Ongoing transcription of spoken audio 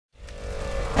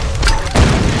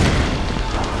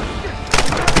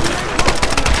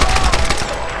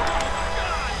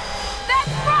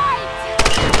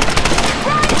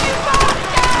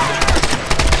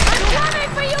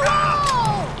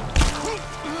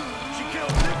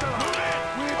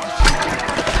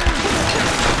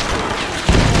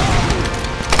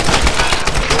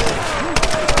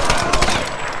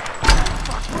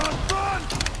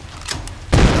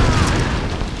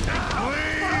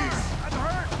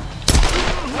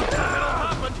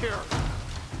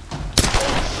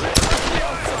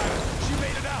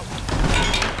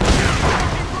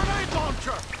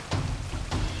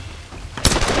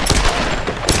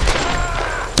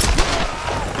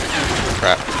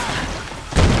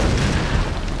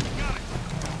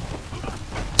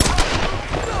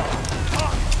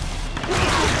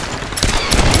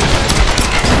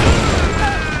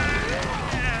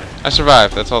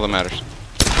survived. That's all that matters.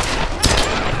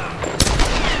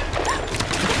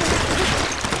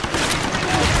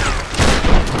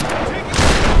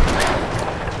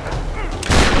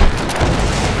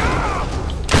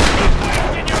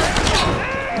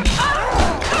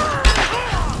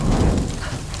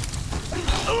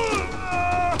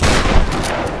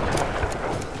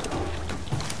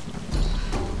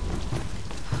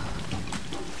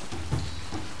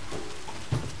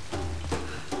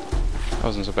 That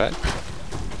wasn't so bad.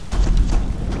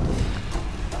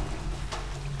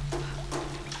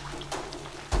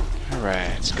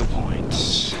 Alright, skill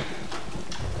points.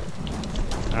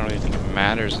 I don't really think it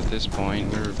matters at this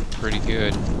point. We're pretty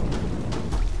good.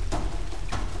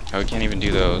 Oh, we can't even do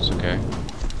those, okay.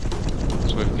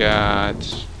 So we've got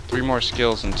 3 more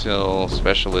skills until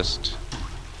specialist.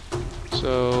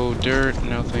 So, dirt,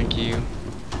 no thank you.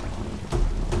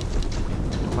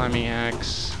 Climbing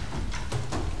axe.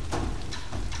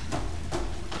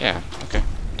 Yeah, okay.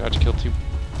 Dodge kill 2.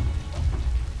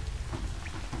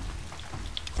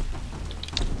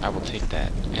 I will take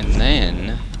that. And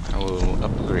then I will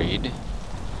upgrade.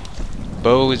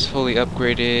 Bow is fully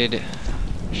upgraded.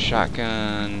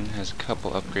 Shotgun has a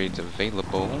couple upgrades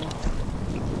available.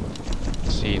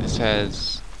 Let's see, this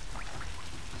has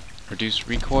reduced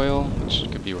recoil, which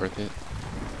could be worth it.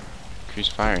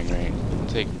 Increased firing rate. I'll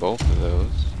take both of those.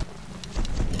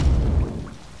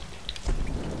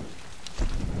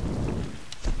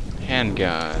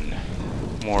 Handgun.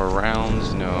 More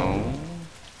rounds, no.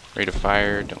 Rate of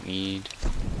fire, don't need.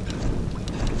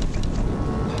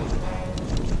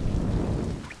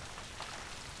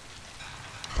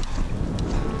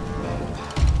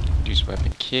 Reduce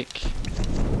weapon kick.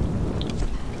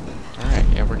 Alright,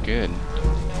 yeah, we're good. A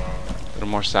little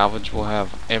more salvage, we'll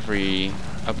have every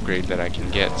upgrade that I can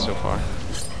get so far.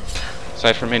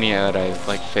 Aside from any that I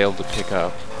like failed to pick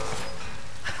up.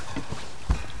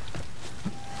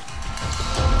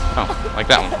 Oh, like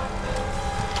that one.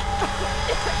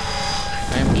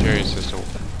 I am curious as to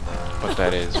what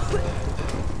that is.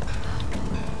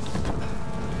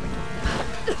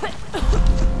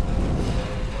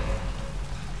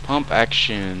 Pump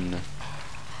action.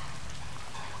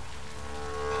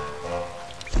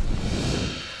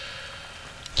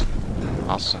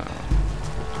 Awesome.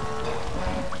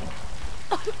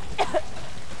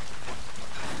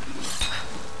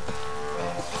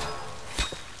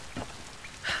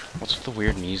 What's with the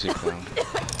weird music though?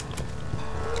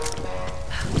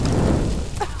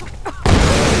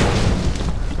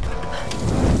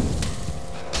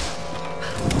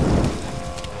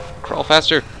 Crawl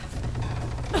faster!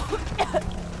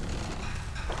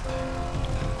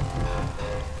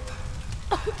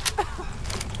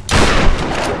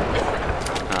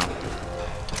 Oh.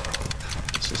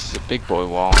 This is a big boy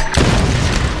wall.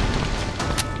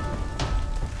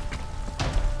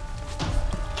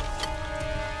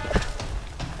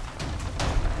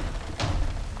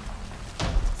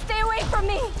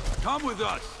 Come with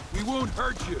us. We won't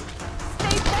hurt you.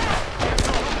 Stay back!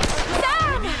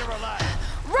 Sam! You need to relax.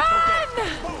 Run!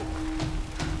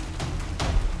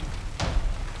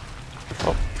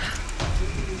 Oh.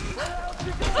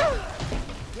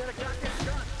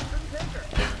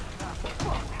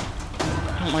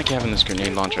 I don't like having this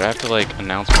grenade launcher. I have to like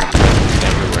announce my presence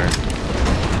everywhere.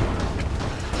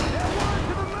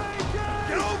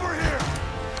 Get over here!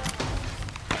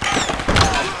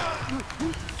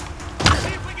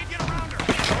 See if we can get around her.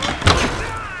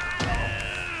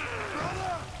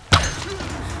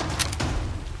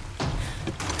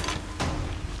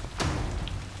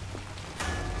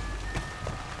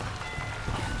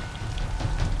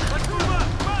 Let's move up.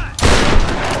 Come on.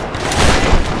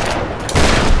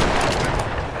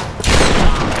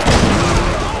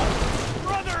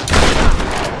 Brother!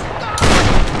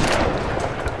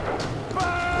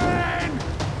 Burn!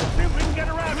 Let's see if we can get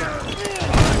around her.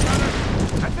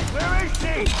 I think where is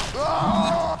she?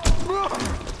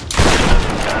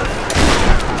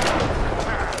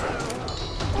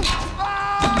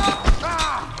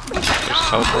 Just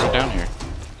teleport down here.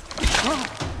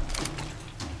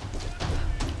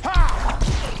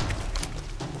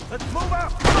 Let's move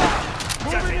out.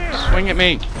 Move in here. Swing at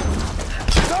me!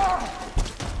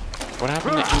 What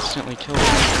happened to instantly kill me?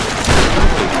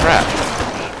 Holy crap.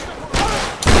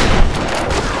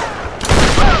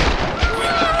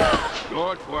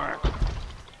 Good work.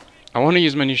 I want to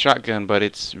use my new shotgun, but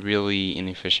it's really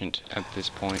inefficient at this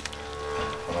point.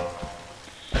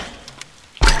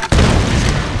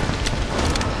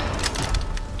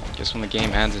 Guess when the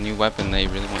game adds a new weapon, they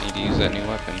really want you to use that new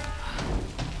weapon.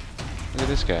 Look at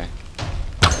this guy.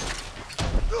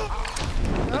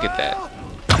 Look at that.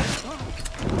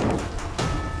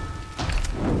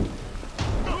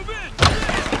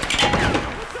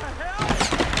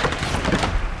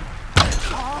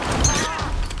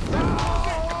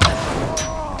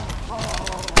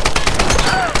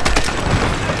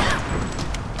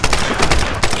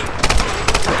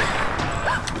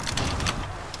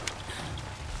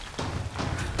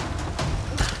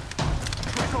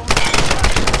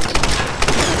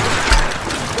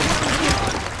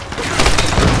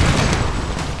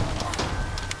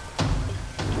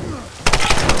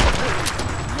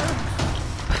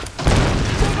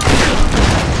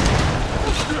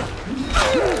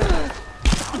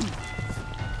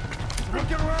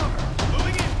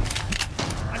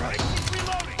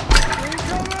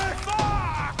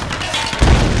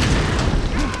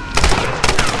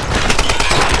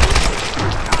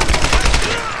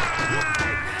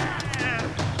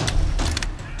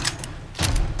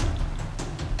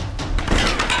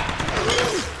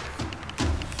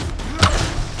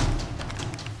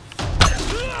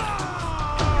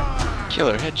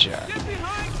 headshot. Get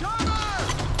behind cover!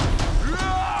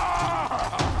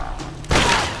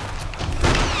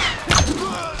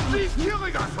 He's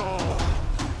killing us all!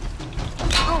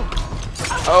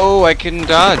 Oh, I couldn't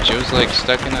dodge. It was like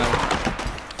stuck in a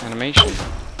animation.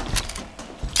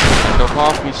 Go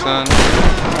off me, son.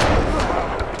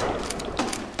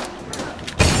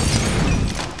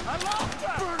 I lost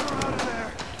that! Burn her out of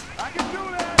there! I can do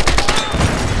that!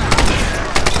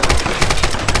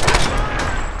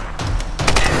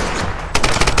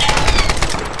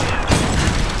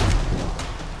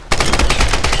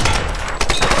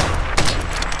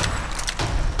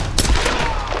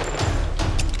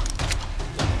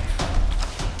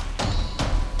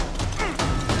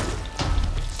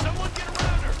 Someone get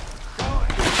around her!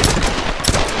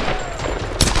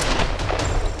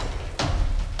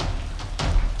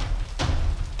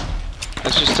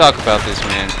 Let's just talk about this,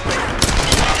 man.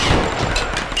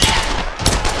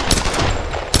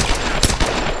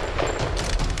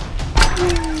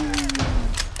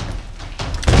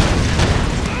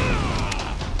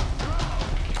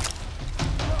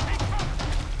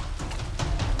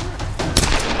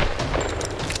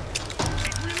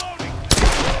 Reloading!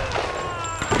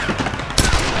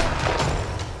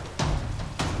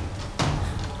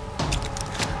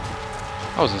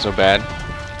 That wasn't so bad.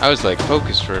 I was like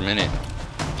focused for a minute.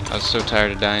 I was so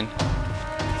tired of dying.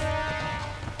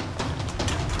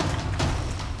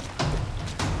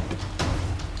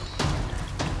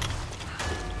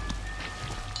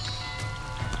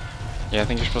 Yeah, I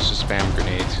think you're supposed to spam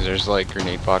grenades because there's like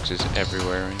grenade boxes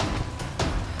everywhere right now.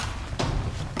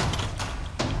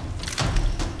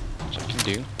 Which I can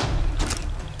do.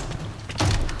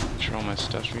 Make sure all my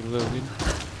stuff's reloaded.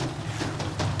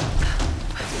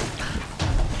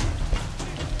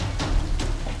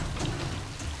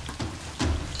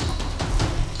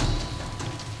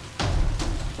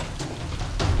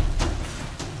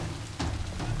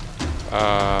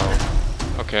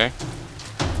 Okay.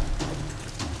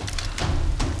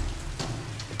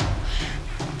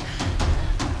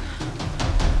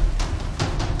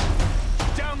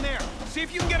 Down there! See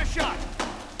if you can get a shot!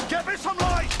 Get me some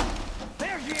light!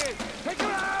 There she is! Take her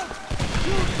out!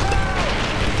 Shoot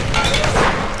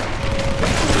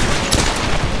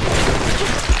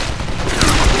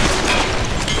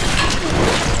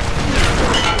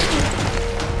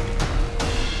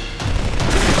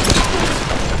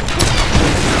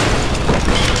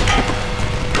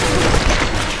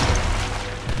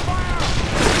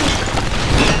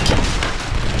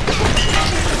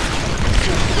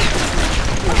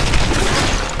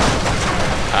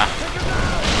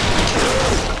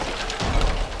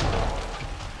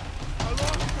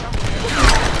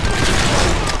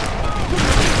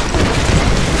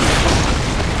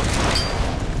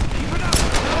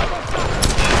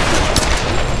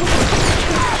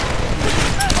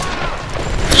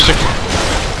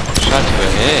Shot to the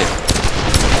head.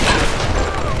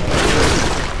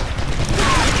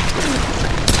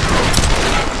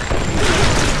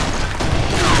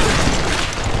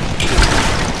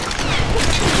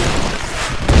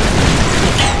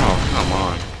 Oh, come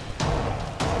on.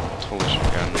 Totally should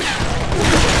have gotten that.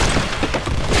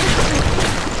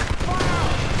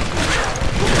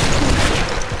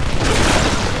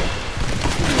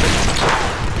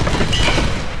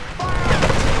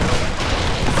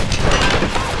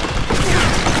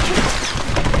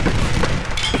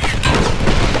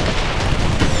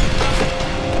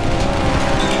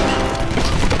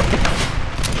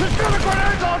 She's got a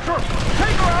grenade launcher!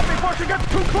 Take her out before she gets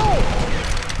too close!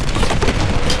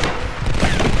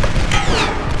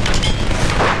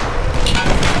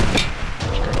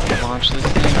 Launch this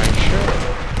thing, are you sure?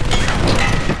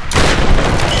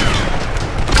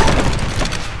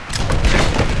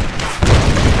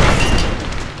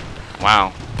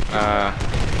 Wow.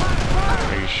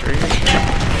 Are you sure you're sure?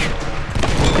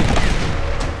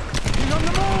 He's on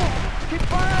the move! Keep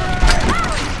firing!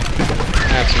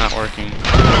 That's not working.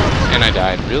 And I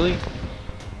died. Really?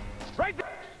 Right there!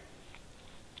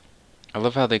 I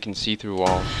love how they can see through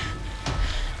walls.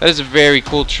 That is a very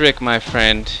cool trick, my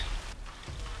friend.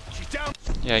 She's down!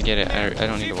 Yeah, I get it. I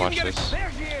don't need to watch this.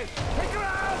 There she is! Take her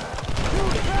out!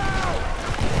 Shoot now!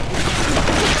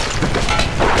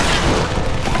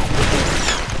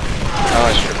 Oh,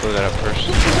 I should have blew that up first.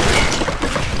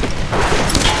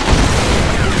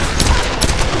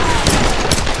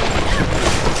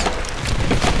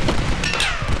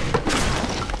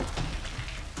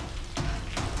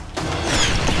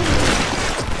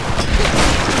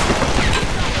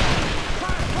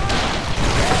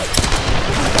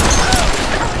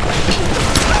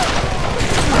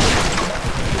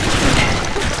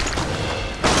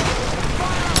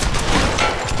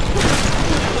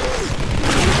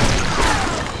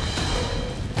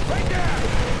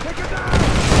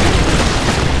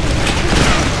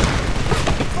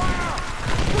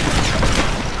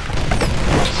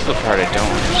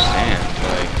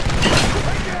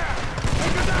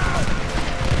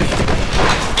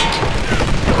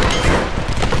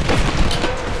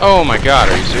 Oh my god,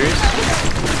 are you serious?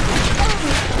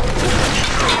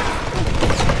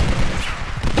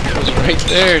 It was right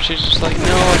there. She's just like,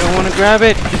 no, I don't want to grab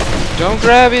it. Don't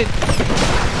grab it.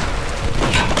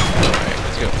 Alright,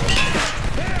 let's go.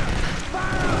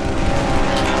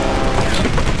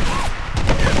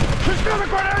 She's got a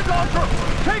grenade launcher!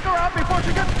 Take her out before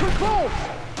she gets too close!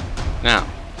 Now.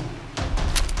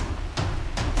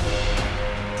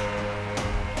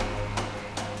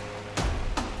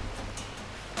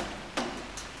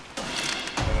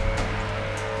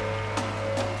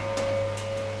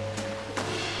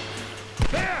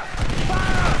 There!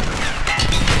 Fire!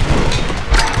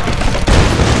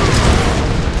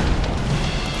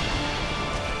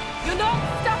 You're not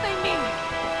stopping me!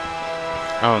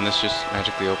 Oh, and this just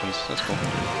magically opens. That's cool.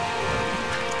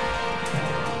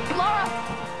 Lara!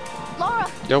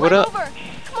 Lara! Yo, what run up? Over.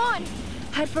 Come on!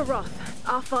 Head for Roth.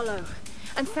 I'll follow.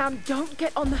 And Sam, don't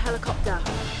get on the helicopter.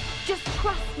 Just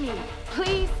trust me.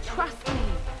 Please trust me.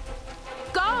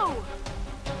 Go!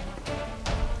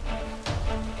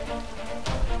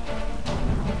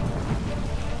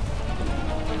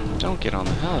 Don't get on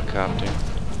the helicopter.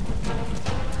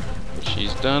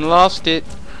 She's done lost it.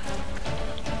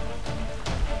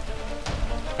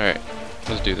 Alright,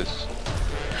 let's do this.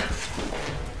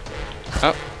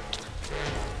 Oh.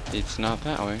 It's not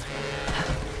that way.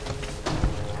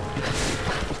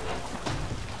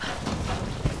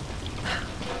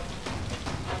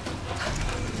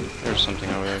 There's something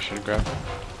over there I should have grabbed.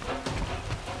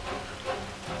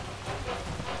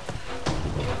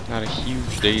 Not a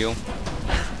huge deal.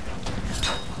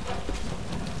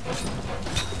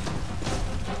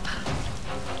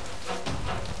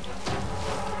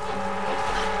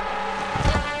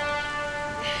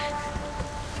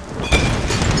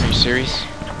 Are you serious?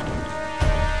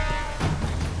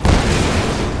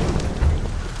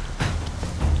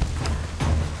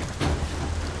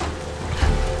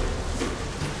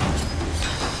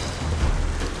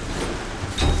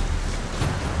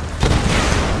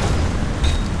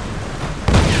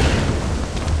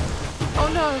 Oh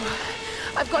no!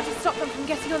 I've got to stop them from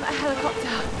getting on that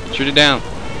helicopter. Shoot it down.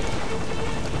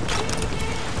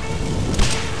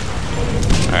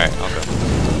 Alright, I'll go.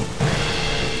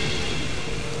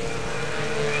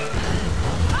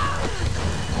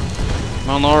 Come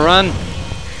on, Laura, run!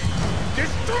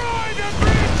 Destroy the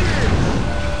bridges!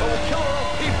 Or we'll kill our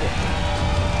own people!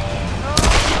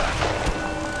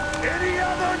 Any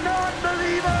other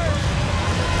non-believers?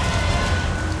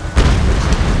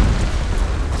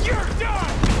 You're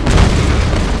done!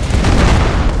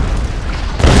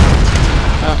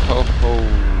 Oh, ho, ho.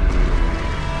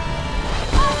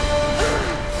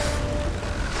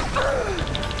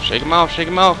 Shake him off, shake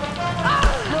him off.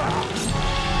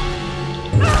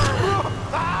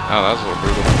 Oh, that was a little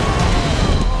brutal.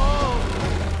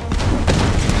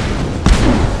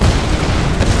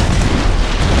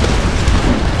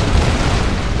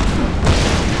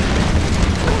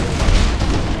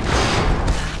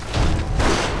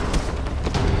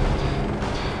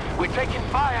 We're taking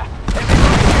fire!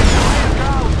 Everybody get to higher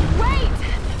ground! Wait!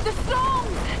 The storm!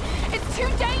 It's too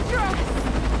dangerous!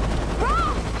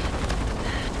 Run!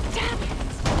 Damn it!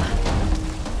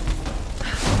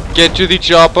 Get to the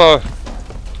chopper!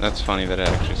 That's funny that it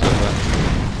actually says that.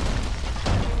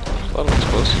 There's a lot of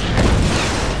explosives.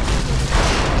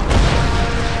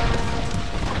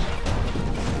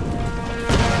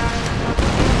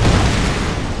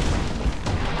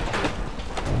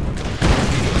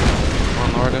 Come on,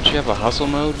 Laura, don't you have a hustle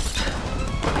mode?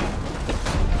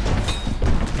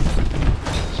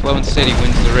 Slow and steady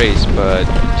wins the race, but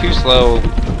too slow,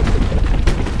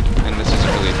 and this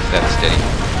isn't really that steady.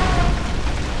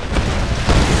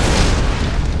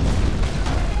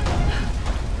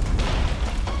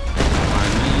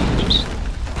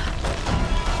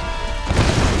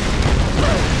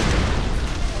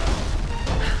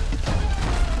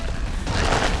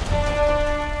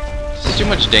 Too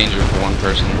much danger for one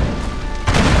person.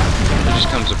 There just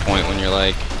comes a point when you're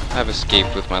like, I've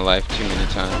escaped with my life too many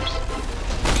times.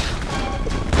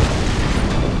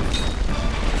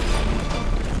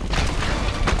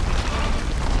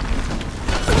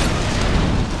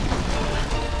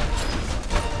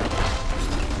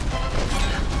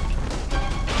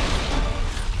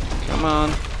 Come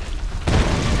on.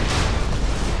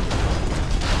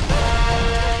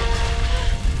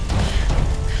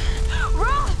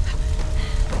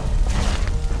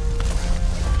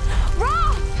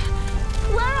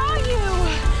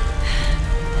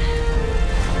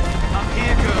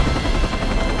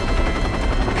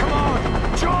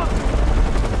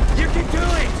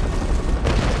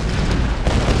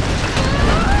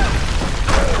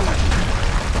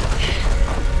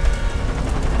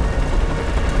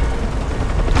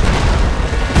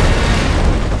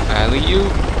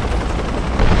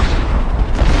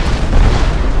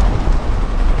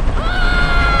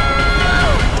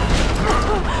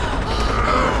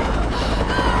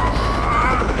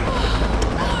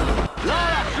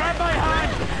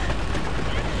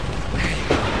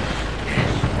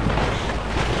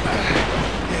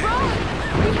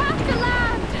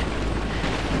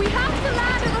 We have to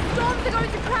land or the storms are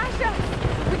going to crash us.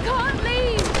 We can't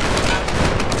leave.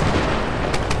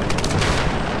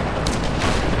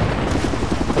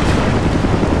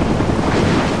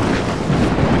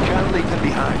 We can't leave them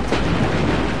behind.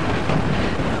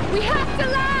 We have to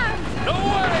land. No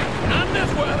way! Not in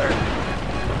this weather!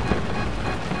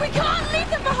 We can't leave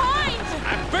them behind.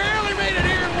 I barely made it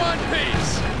here in one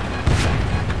piece!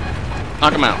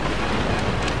 Knock him out.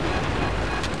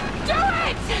 Do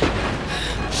it!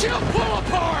 She'll pull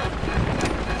apart!